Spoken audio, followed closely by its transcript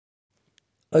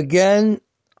Again,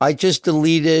 I just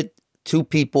deleted 2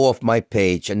 people off my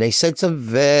page, and they said some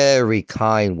very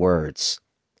kind words.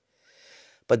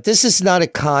 But this is not a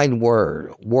kind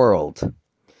world.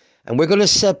 And we're going to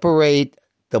separate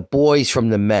the boys from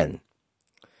the men.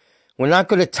 We're not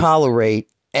going to tolerate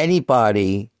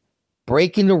anybody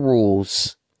breaking the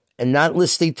rules and not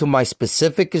listening to my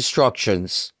specific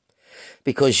instructions,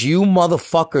 because you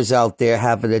motherfuckers out there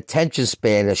have an attention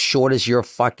span as short as your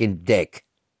fucking dick.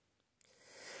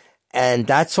 And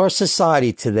that's our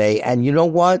society today. And you know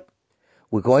what?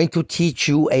 We're going to teach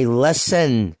you a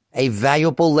lesson, a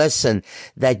valuable lesson,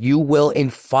 that you will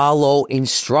follow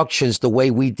instructions the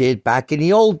way we did back in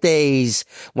the old days.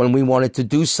 When we wanted to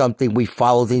do something, we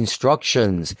followed the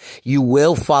instructions. You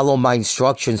will follow my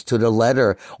instructions to the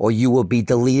letter, or you will be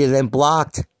deleted and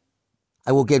blocked.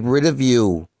 I will get rid of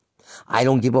you. I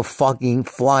don't give a fucking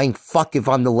flying fuck if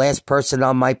I'm the last person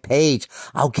on my page.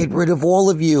 I'll get rid of all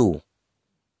of you.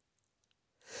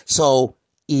 So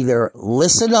either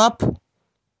listen up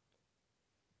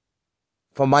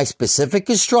for my specific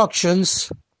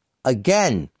instructions.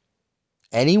 Again,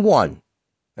 anyone,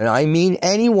 and I mean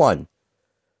anyone,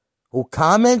 who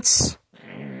comments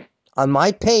on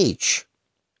my page,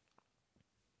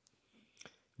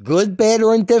 good, bad,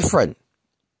 or indifferent,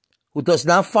 who does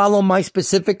not follow my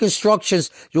specific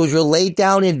instructions, which will lay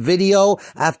down in video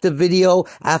after video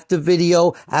after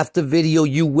video after video,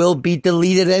 you will be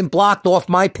deleted and blocked off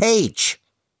my page.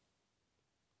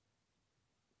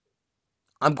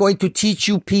 I'm going to teach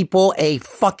you people a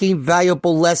fucking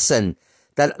valuable lesson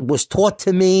that was taught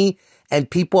to me and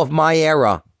people of my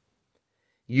era.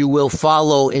 You will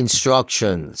follow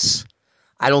instructions.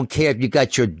 I don't care if you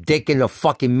got your dick in a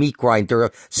fucking meat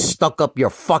grinder stuck up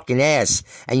your fucking ass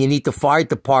and you need the fire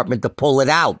department to pull it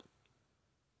out.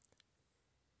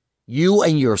 You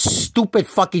and your stupid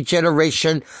fucking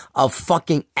generation of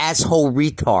fucking asshole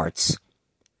retards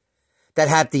that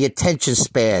have the attention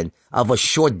span of a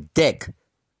short dick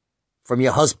from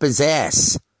your husband's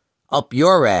ass up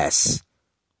your ass.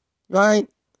 Right?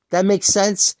 That makes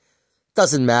sense?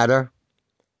 Doesn't matter.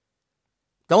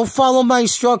 Don't follow my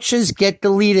instructions, get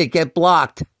deleted, get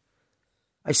blocked.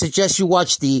 I suggest you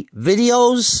watch the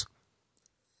videos,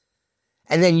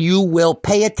 and then you will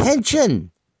pay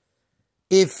attention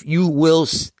if you're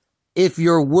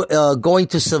going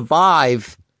to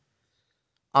survive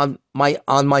on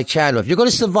my channel. If you're going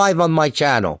to survive on my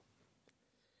channel,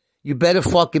 you better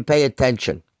fucking pay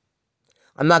attention.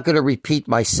 I'm not going to repeat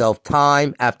myself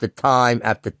time after time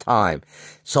after time.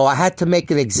 So I had to make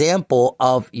an example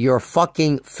of your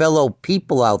fucking fellow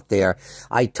people out there.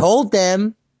 I told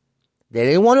them they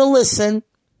didn't want to listen.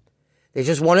 They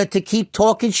just wanted to keep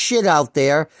talking shit out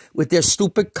there with their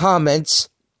stupid comments.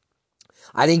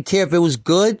 I didn't care if it was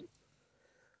good,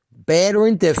 bad, or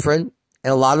indifferent.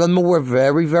 And a lot of them were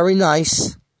very, very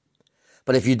nice.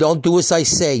 But if you don't do as I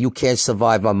say, you can't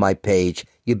survive on my page.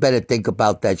 You better think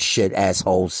about that shit,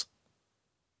 assholes.